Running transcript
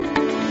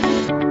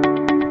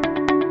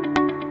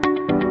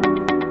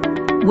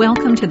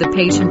Welcome to the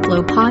Patient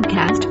Flow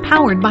podcast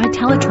powered by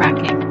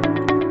Teletracking.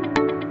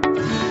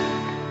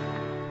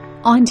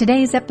 On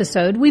today's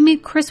episode, we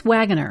meet Chris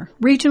Wagoner,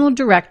 Regional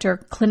Director,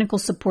 Clinical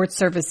Support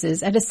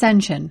Services at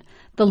Ascension,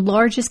 the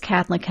largest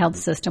Catholic health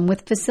system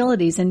with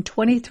facilities in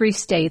 23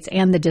 states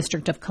and the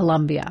District of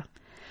Columbia.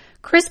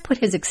 Chris put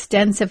his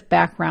extensive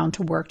background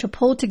to work to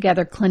pull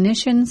together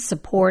clinicians,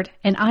 support,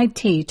 and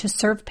IT to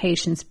serve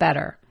patients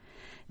better.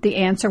 The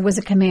answer was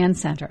a command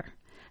center.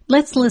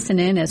 Let's listen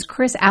in as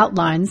Chris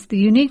outlines the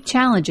unique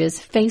challenges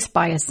faced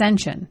by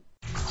Ascension.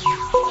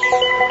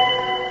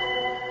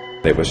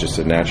 It was just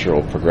a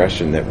natural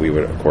progression that we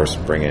would, of course,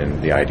 bring in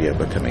the idea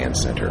of a command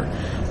center.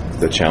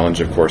 The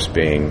challenge, of course,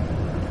 being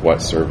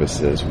what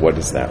services, what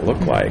does that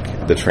look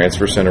like? The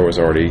transfer center was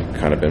already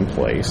kind of in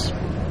place,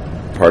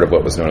 part of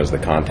what was known as the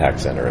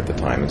contact center at the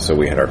time. And so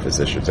we had our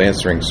physicians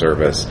answering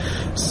service,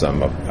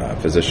 some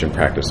physician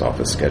practice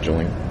office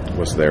scheduling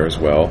was there as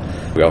well.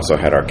 We also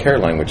had our care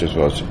line, which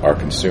was our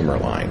consumer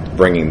line.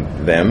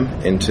 Bringing them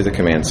into the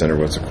command center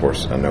was, of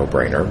course, a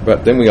no-brainer.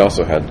 But then we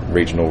also had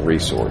regional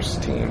resource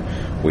team.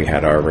 We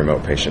had our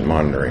remote patient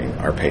monitoring,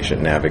 our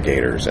patient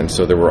navigators. And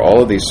so there were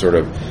all of these sort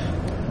of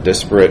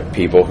disparate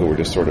people who were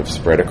just sort of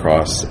spread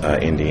across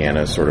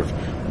Indiana, sort of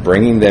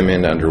bringing them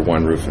in under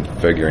one roof and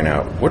figuring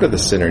out what are the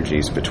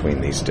synergies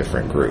between these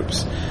different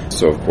groups.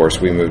 So, of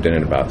course, we moved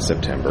in about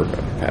September of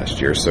the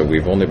past year, so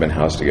we've only been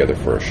housed together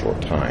for a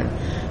short time,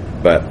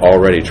 but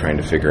already trying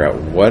to figure out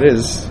what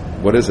is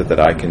it that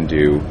I can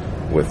do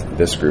with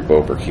this group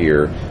over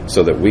here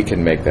so that we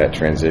can make that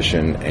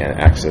transition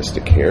and access to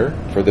care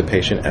for the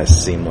patient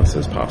as seamless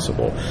as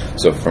possible.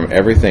 So from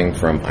everything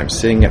from I'm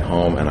sitting at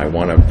home and I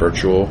want a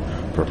virtual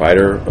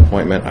provider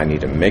appointment, I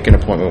need to make an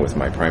appointment with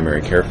my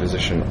primary care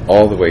physician,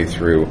 all the way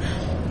through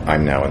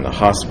I'm now in the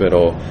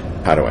hospital.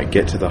 How do I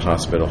get to the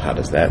hospital? How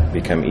does that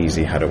become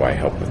easy? How do I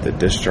help with the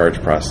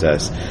discharge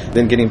process?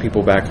 Then getting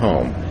people back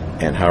home.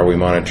 And how are we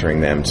monitoring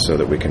them so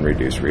that we can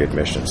reduce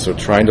readmissions? So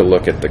trying to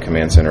look at the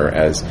command center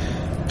as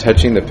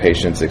touching the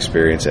patient's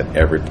experience at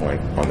every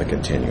point on the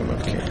continuum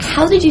of care.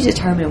 How did you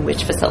determine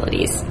which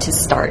facilities to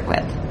start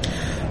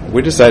with?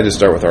 We decided to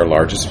start with our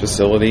largest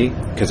facility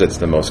because it's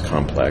the most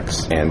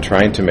complex, and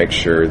trying to make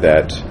sure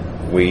that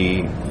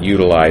we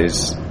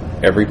utilize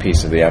every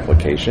piece of the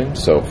application,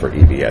 so for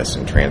EVS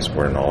and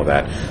transport and all of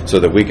that, so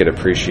that we could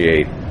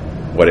appreciate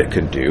what it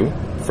could do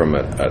from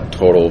a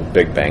total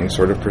Big Bang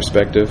sort of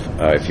perspective,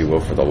 if you will,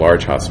 for the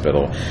large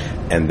hospital.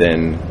 And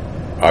then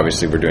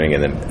obviously we're doing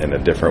it in a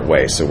different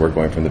way. So we're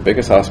going from the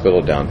biggest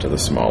hospital down to the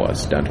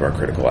smallest, down to our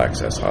critical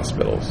access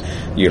hospitals,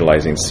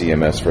 utilizing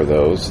CMS for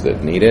those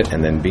that need it,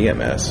 and then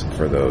BMS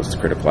for those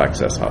critical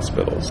access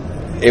hospitals.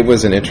 It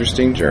was an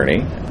interesting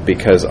journey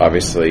because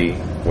obviously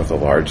with a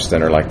large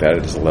center like that,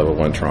 it is a level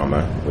 1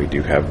 trauma. We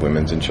do have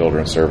women's and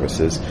children's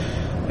services,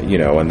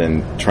 and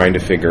then trying to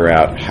figure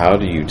out how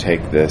do you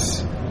take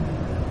this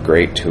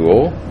great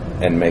tool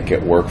and make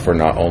it work for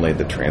not only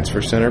the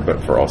transfer center,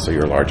 but for also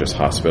your largest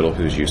hospital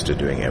who's used to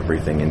doing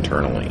everything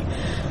internally.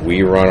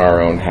 We run our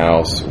own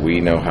house. We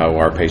know how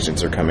our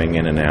patients are coming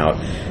in and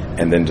out.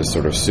 And then to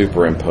sort of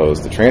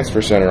superimpose the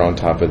transfer center on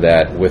top of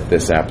that with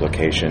this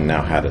application,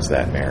 now how does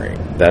that marry?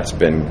 That's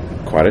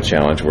been quite a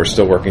challenge. We're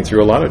still working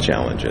through a lot of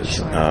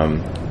challenges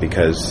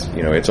because,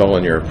 it's all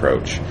in your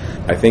approach.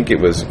 I think it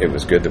was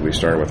good that we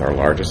started with our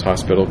largest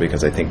hospital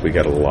because I think we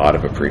got a lot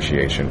of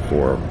appreciation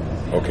for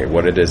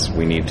what it is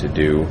we need to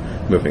do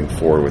moving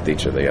forward with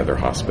each of the other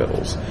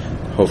hospitals.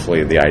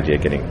 Hopefully the idea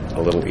getting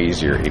a little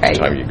easier each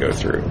time you go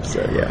through.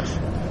 So, yes.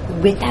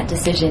 With that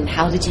decision,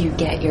 how did you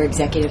get your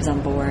executives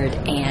on board,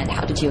 and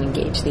how did you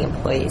engage the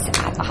employees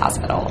at the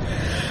hospital?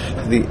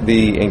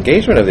 The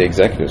engagement of the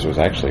executives was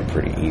actually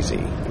pretty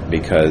easy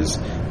because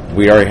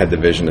we already had the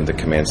vision of the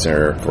command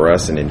center for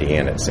us in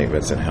Indiana at St.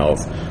 Vincent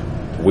Health.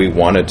 We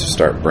wanted to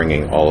start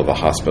bringing all of the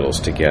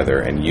hospitals together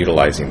and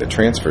utilizing the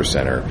transfer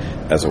center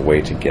as a way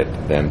to get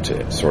them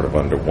to sort of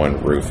under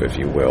one roof, if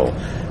you will.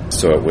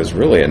 So it was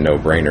really a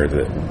no-brainer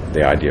that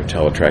the idea of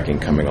teletracking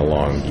coming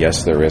along.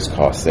 Yes, there is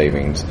cost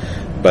savings,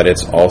 but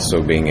it's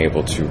also being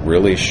able to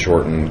really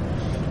shorten,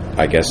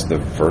 I guess, the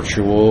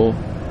virtual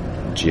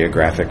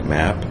geographic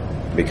map,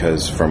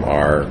 because from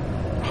our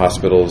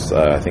hospitals,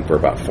 I think we're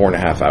about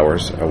 4.5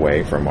 hours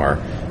away from our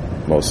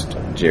most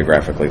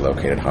geographically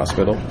located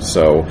hospital.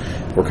 So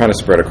we're kind of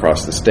spread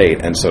across the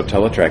state, and so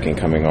teletracking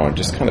coming on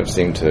just kind of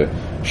seemed to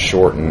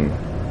shorten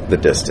the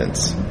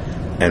distance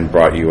and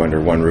brought you under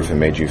one roof and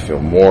made you feel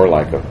more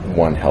like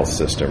one health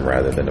system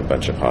rather than a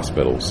bunch of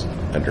hospitals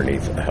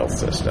underneath a health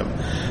system.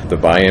 The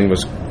buy-in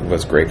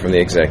was great from the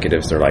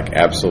executives. They're like,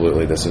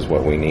 absolutely, this is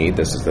what we need.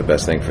 This is the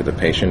best thing for the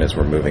patient as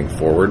we're moving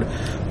forward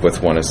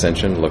with One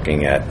Ascension,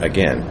 looking at,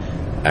 again,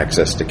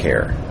 access to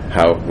care.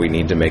 How we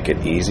need to make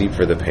it easy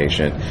for the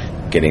patient,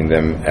 getting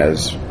them,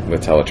 as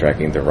with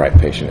teletracking, the right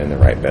patient in the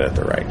right bed at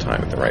the right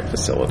time at the right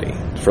facility.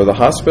 For the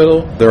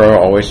hospital, there are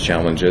always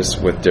challenges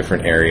with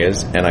different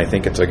areas, and I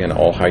think it's, again,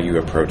 all how you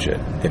approach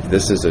it. If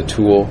this is a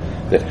tool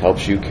that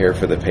helps you care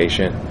for the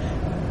patient,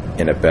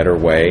 in a better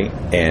way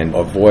and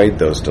avoid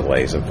those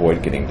delays,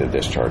 avoid getting the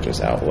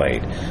discharges out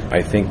late.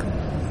 I think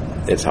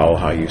it's all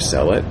how you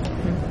sell it,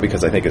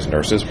 because I think as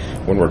nurses,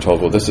 when we're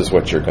told, well, this is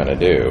what you're going to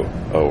do,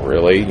 oh,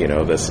 really?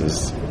 This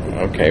is,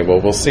 okay,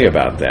 well, we'll see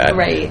about that.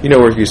 Right.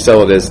 Or if you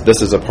sell it as,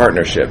 this is a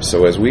partnership.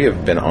 So as we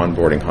have been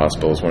onboarding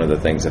hospitals, one of the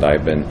things that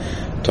I've been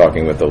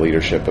talking with the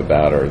leadership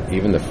about, or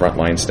even the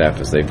frontline staff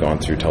as they've gone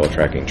through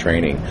teletracking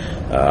training,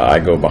 I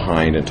go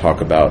behind and talk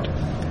about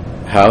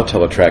how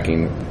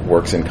teletracking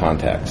works in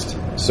context.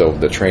 So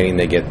the training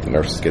they get, the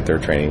nurses get their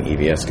training,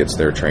 EVS gets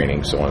their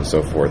training, so on and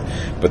so forth.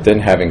 But then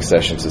having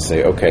sessions to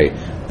say, okay,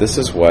 this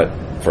is what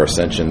for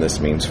Ascension this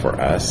means for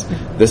us.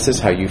 This is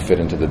how you fit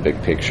into the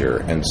big picture.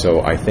 And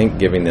so I think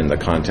giving them the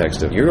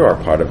context of you are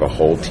part of a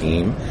whole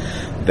team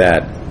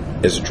that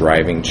is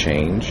driving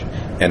change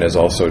and is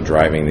also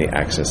driving the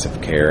access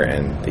of care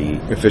and the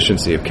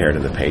efficiency of care to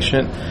the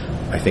patient,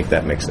 I think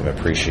that makes them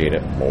appreciate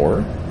it more.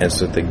 And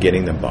so they're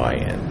getting the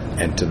buy-in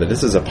and to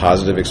this is a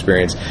positive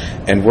experience,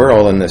 and we're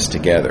all in this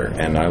together.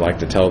 And I like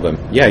to tell them,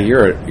 yeah,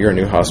 you're a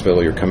new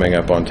hospital, you're coming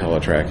up on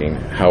teletracking.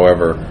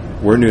 However,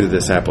 we're new to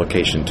this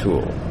application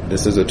tool.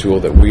 This is a tool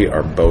that we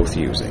are both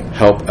using.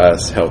 Help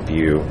us help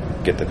you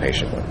get the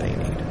patient what they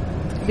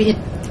need. We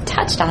had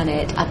touched on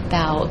it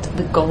about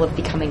the goal of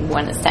becoming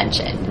one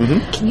Ascension.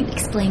 Mm-hmm. Can you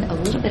explain a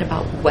little bit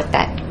about what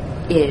that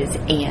is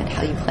and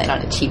how you plan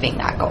on achieving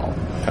that goal?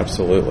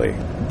 Absolutely.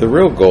 The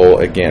real goal,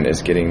 again,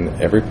 is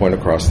getting every point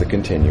across the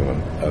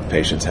continuum of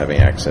patients having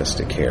access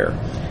to care.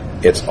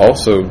 It's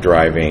also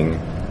driving,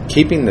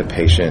 keeping the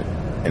patient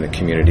in a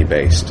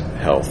community-based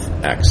health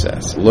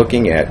access,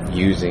 looking at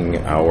using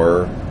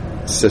our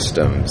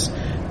systems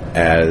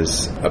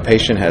as a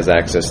patient has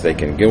access. They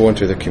can go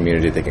into the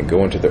community, they can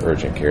go into the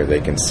urgent care, they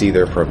can see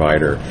their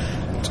provider.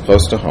 It's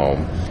close to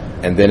home.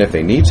 And then if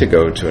they need to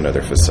go to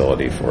another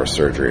facility for a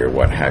surgery or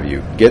what have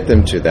you, get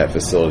them to that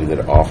facility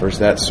that offers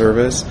that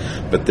service,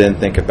 but then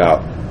think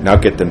about now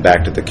get them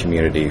back to the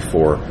community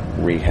for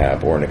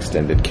rehab or an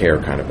extended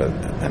care kind of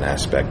an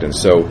aspect. And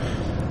so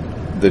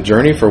the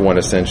journey for One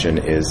Ascension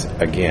is,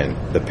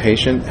 again, the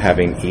patient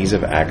having ease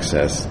of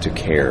access to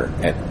care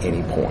at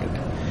any point,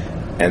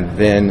 and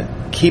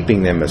then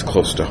keeping them as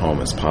close to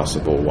home as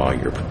possible while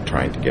you're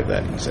trying to give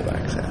that ease of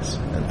access.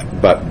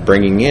 But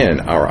bringing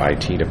in our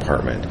IT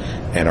department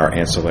and our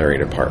ancillary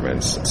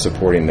departments,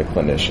 supporting the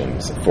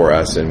clinicians. For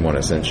us in One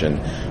Ascension,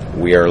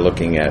 we are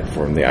looking at,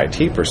 from the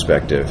IT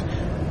perspective,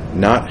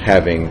 not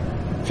having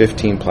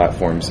 15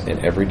 platforms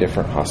in every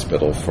different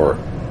hospital for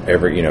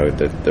every,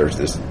 that there's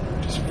this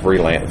free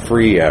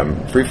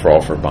for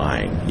all for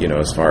buying,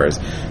 as far as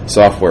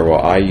software.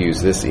 Well, I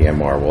use this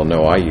EMR. Well,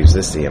 no, I use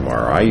this EMR.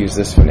 Or I use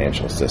this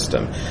financial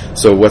system.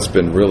 So what's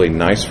been really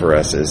nice for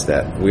us is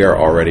that we are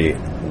already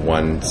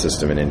one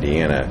system in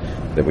Indiana,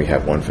 that we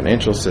have one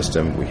financial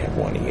system, we have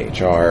one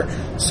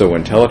EHR. So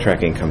when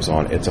teletracking comes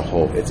on,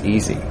 it's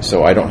easy.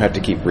 So I don't have to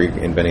keep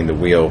reinventing the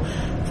wheel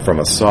from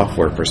a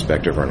software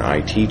perspective or an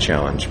IT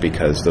challenge,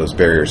 because those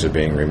barriers are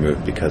being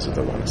removed because of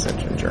the One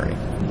Ascension journey.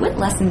 What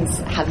lessons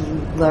have you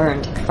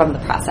learned from the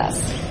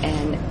process?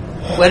 And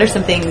what are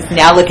some things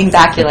now looking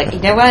back you're like, you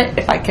know what,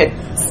 if I could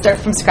start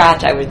from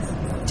scratch, I would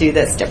do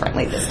this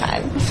differently this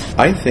time?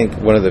 I think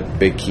one of the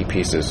big key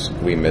pieces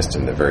we missed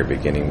in the very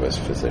beginning was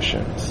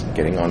physicians,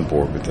 getting on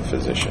board with the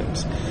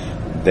physicians.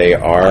 They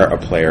are a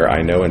player.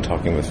 I know in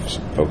talking with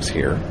folks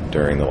here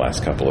during the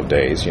last couple of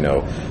days,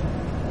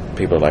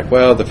 people are like,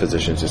 well, the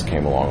physicians just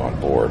came along on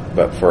board.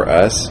 But for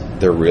us,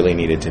 there really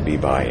needed to be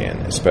buy-in,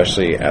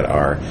 especially at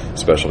our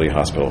specialty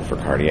hospital for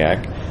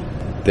cardiac.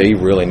 They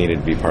really needed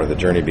to be part of the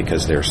journey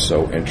because they're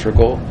so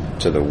integral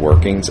to the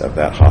workings of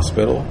that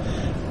hospital.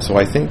 So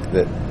I think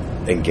that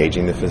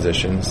engaging the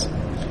physicians.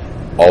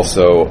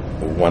 Also,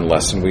 one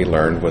lesson we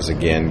learned was,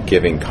 again,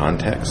 giving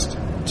context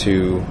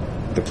to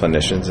the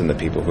clinicians and the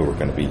people who were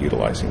going to be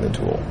utilizing the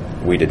tool.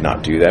 We did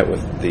not do that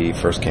with the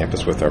first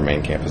campus, with our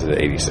main campus at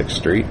 86th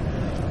Street.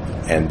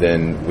 And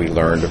then we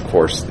learned, of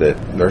course,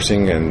 that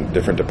nursing and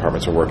different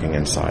departments are working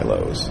in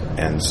silos.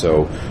 And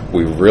so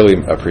we really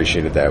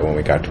appreciated that when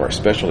we got to our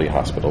specialty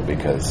hospital,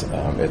 because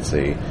it's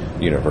a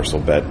universal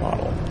bed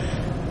model.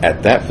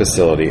 At that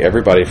facility,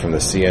 everybody from the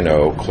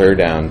CNO clear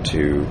down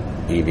to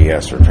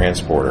EVS or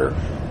transporter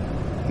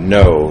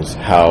knows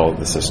how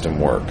the system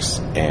works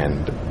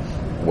and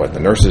what the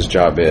nurse's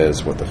job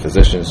is, what the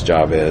physician's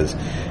job is.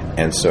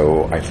 And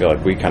so I feel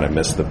like we kind of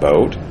missed the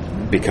boat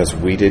because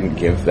we didn't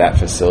give that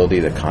facility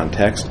the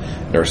context.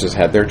 Nurses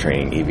had their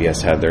training,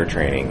 EVS had their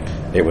training.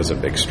 It was a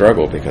big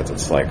struggle because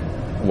it's like,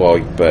 well,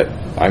 but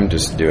I'm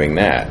just doing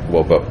that.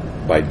 Well, but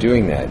by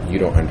doing that, you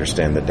don't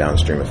understand the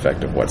downstream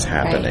effect of what's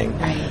happening.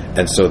 Right.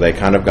 And so they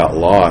kind of got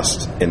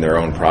lost in their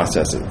own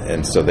process.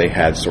 And so they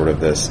had sort of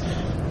this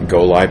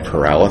go-live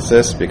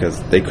paralysis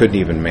because they couldn't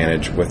even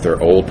manage with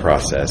their old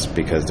process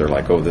because they're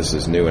like, oh, this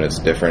is new and it's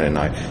different and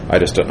I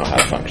just don't know how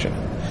to function.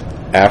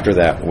 After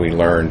that, we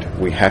learned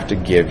we have to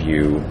give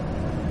you,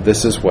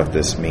 this is what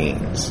this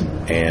means.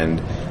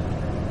 And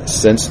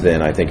since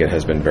then, I think it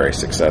has been very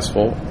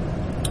successful.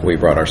 We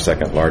brought our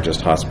second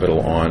largest hospital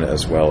on,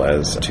 as well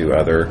as two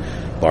other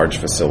large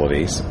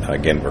facilities.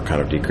 Again, we're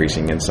kind of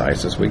decreasing in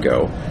size as we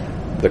go.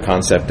 The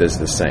concept is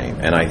the same,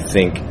 and I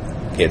think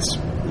it's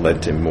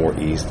led to more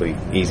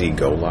easy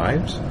go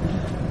lives.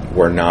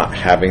 We're not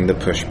having the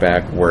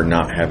pushback. We're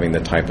not having the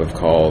type of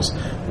calls.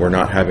 We're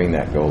not having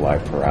that go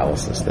live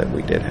paralysis that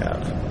we did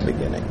have at the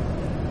beginning.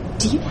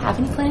 Do you have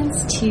any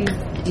plans to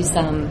do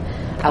some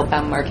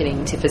outbound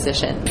marketing to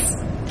physicians?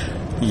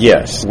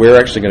 Yes, we're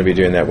actually going to be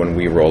doing that when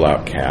we roll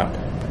out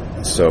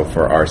CAP. So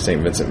for our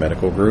St. Vincent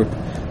Medical Group,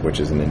 which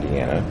is in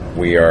Indiana,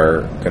 we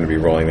are going to be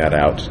rolling that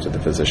out to the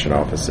physician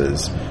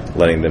offices,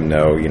 letting them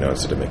know,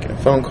 instead of making a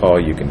phone call,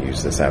 you can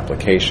use this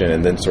application,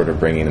 and then sort of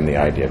bringing in the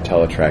idea of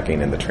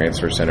teletracking and the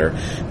transfer center,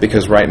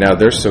 because right now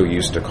they're so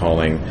used to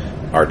calling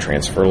our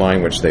transfer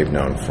line, which they've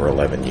known for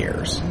 11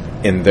 years.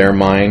 In their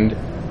mind,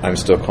 I'm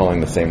still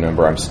calling the same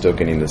number, I'm still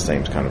getting the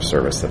same kind of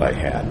service that I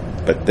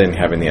had. But then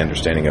having the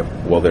understanding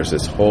of, well, there's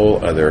this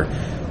whole other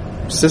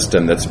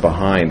system that's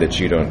behind that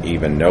you don't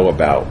even know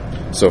about.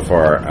 So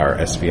far, our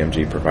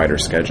SVMG provider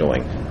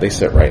scheduling, they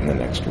sit right in the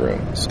next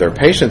room. So their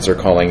patients are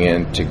calling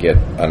in to get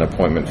an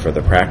appointment for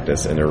the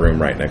practice in a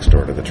room right next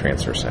door to the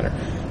transfer center.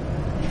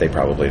 They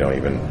probably don't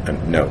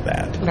even know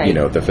that. Right.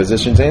 The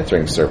physician's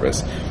answering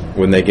service,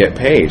 when they get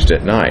paged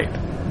at night,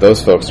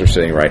 those folks are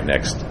sitting right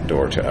next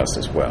door to us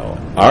as well.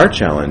 Our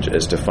challenge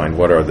is to find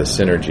what are the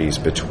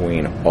synergies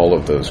between all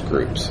of those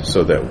groups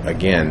so that,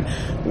 again,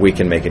 we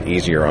can make it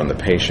easier on the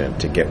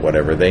patient to get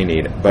whatever they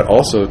need, but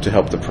also to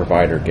help the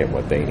provider get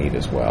what they need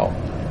as well.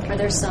 Are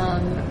there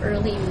some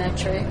early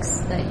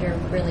metrics that you're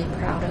really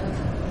proud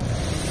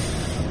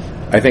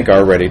of? I think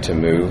our Ready to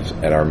Move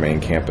at our main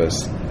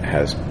campus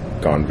has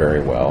gone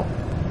very well.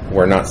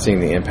 We're not seeing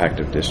the impact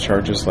of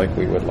discharges like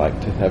we would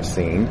like to have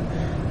seen.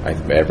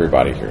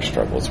 Everybody here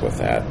struggles with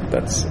that.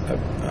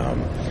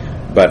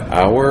 But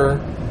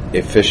our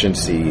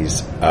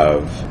efficiencies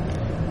of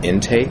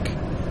intake,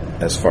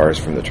 as far as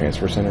from the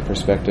transfer center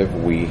perspective,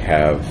 we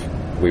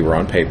were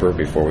on paper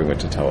before we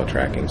went to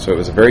teletracking, so it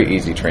was a very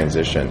easy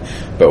transition.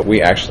 But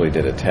we actually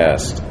did a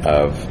test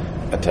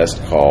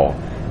call,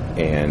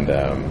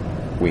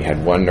 and we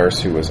had one nurse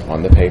who was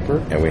on the paper,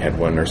 and we had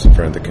one nurse in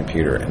front of the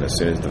computer. And as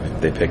soon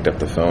as they picked up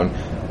the phone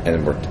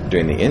and were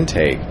doing the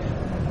intake,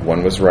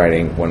 one was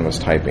writing, one was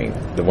typing.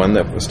 The one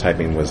that was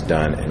typing was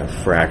done in a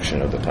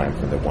fraction of the time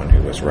from the one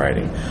who was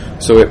writing.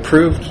 So it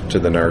proved to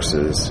the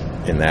nurses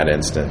in that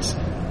instance,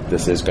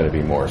 this is going to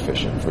be more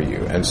efficient for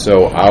you. And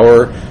so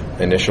our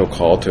initial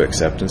call to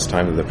acceptance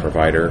time of the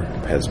provider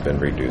has been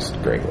reduced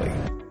greatly.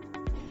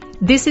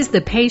 This is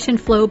the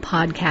Patient Flow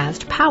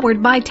podcast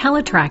powered by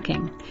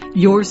Teletracking,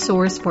 your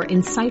source for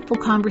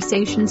insightful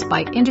conversations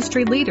by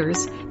industry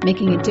leaders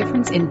making a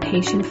difference in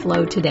patient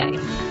flow today.